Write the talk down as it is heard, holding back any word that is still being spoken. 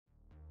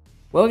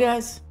Well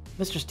guys,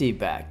 Mr. Steve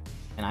back,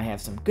 and I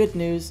have some good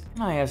news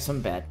and I have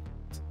some bad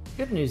news.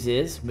 Good news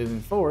is,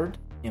 moving forward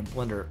in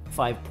Blender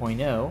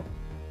 5.0,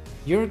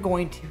 you're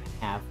going to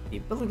have the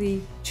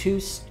ability to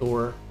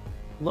store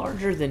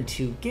larger than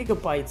 2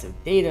 gigabytes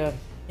of data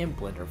in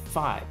Blender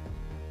 5.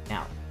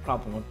 Now, the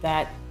problem with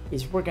that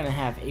is we're going to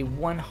have a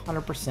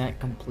 100%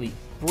 complete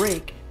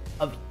break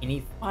of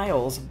any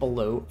files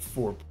below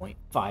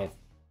 4.5.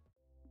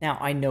 Now,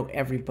 I know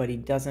everybody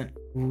doesn't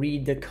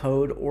read the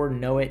code or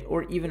know it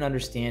or even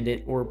understand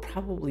it, or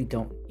probably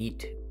don't need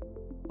to.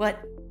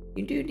 But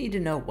you do need to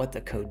know what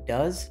the code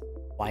does,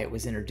 why it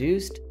was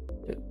introduced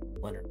to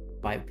Blender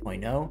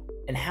 5.0,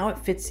 and how it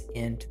fits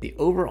into the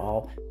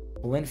overall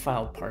blend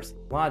file parsing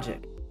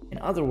logic. In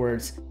other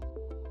words,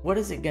 what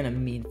is it going to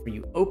mean for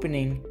you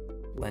opening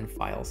blend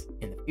files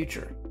in the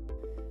future?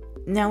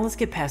 Now let's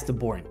get past the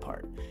boring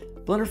part.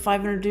 Blender 5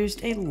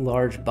 introduced a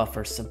large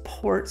buffer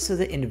support so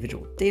that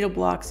individual data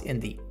blocks in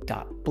the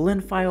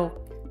 .blend file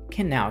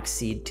can now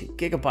exceed 2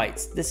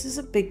 gigabytes. This is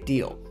a big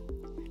deal.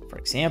 For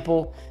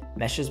example,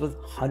 meshes with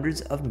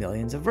hundreds of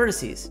millions of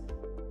vertices.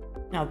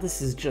 Now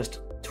this is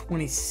just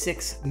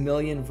 26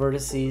 million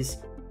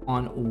vertices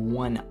on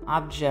one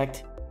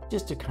object,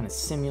 just to kind of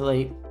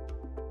simulate.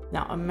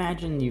 Now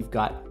imagine you've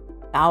got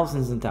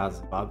thousands and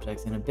thousands of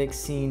objects in a big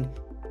scene.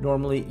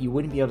 Normally, you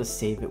wouldn't be able to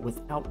save it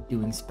without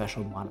doing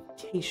special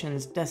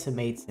modifications,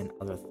 decimates, and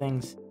other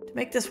things. To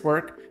make this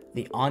work,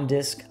 the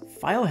on-disk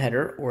file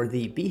header, or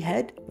the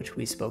bhead, which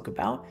we spoke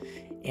about,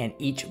 and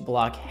each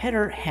block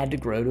header had to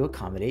grow to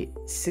accommodate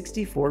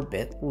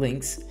 64-bit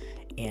links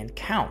and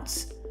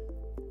counts.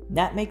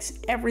 That makes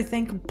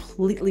everything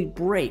completely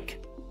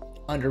break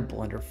under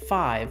Blender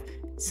 5,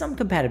 some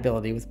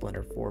compatibility with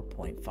Blender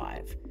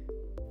 4.5.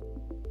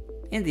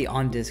 And the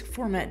on-disk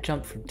format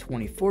jumped from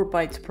 24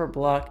 bytes per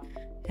block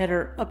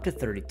header up to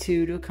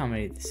 32 to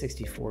accommodate the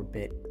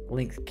 64-bit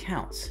length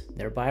counts,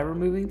 thereby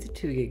removing the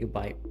 2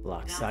 gigabyte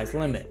block size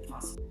limit.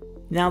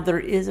 Now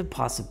there is a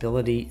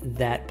possibility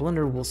that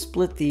Blender will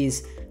split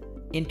these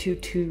into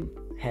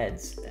 2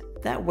 heads.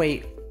 That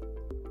way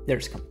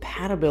there's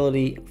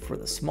compatibility for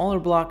the smaller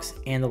blocks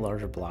and the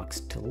larger blocks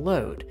to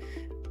load.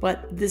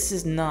 But this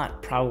is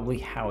not probably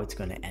how it's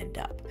going to end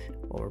up.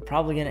 What we're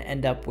probably going to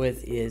end up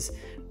with is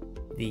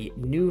the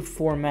new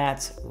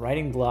formats,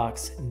 writing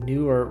blocks,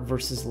 newer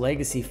versus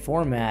legacy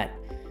format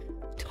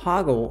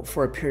toggle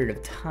for a period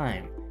of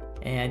time.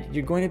 And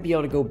you're going to be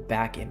able to go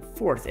back and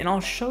forth. And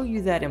I'll show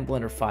you that in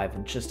Blender 5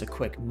 in just a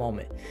quick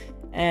moment.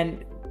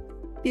 And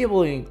be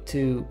able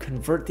to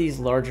convert these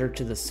larger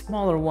to the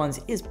smaller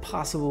ones is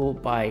possible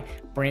by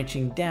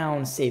branching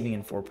down, saving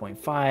in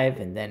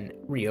 4.5, and then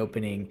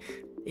reopening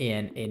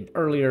in an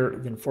earlier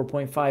than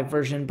 4.5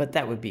 version, but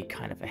that would be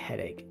kind of a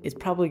headache. It's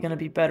probably going to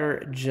be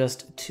better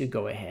just to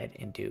go ahead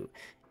and do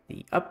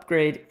the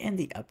upgrade and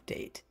the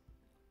update.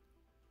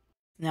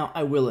 Now,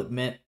 I will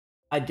admit,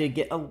 I did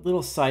get a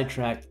little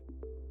sidetracked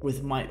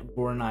with my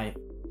Voronoi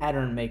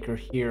pattern maker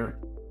here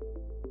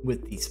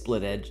with the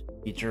split edge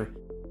feature.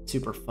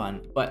 Super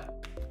fun,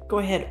 but go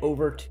ahead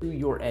over to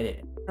your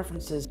edit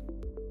preferences,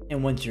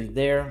 and once you're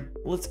there,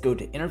 let's go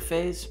to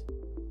interface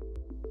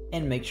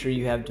and make sure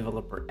you have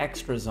developer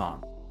extras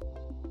on.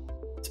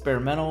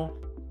 Experimental,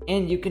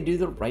 and you can do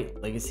the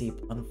write legacy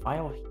blend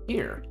file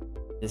here.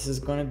 This is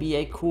going to be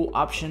a cool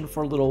option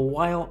for a little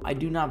while. I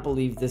do not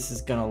believe this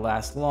is going to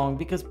last long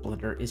because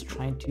Blender is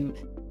trying to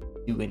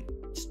do a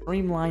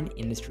streamlined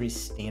industry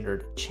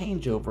standard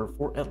changeover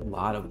for a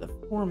lot of the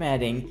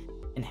formatting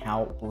and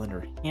how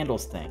Blender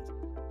handles things.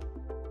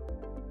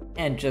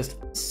 And just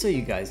so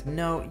you guys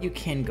know, you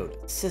can go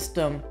to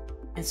System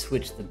and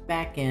switch the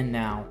backend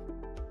now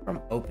from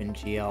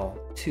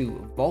OpenGL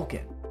to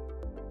Vulkan.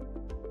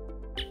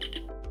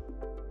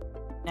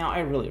 Now, I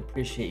really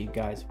appreciate you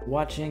guys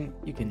watching.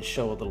 You can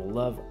show a little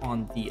love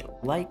on the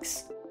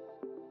likes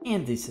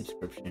and the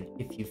subscription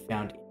if you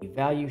found any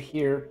value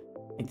here.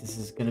 I think this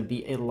is going to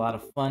be a lot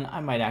of fun. I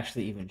might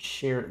actually even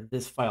share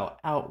this file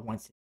out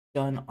once it's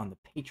done on the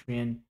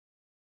Patreon.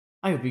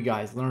 I hope you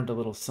guys learned a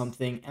little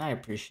something, and I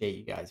appreciate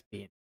you guys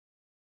being here.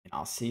 And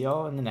I'll see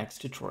y'all in the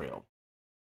next tutorial.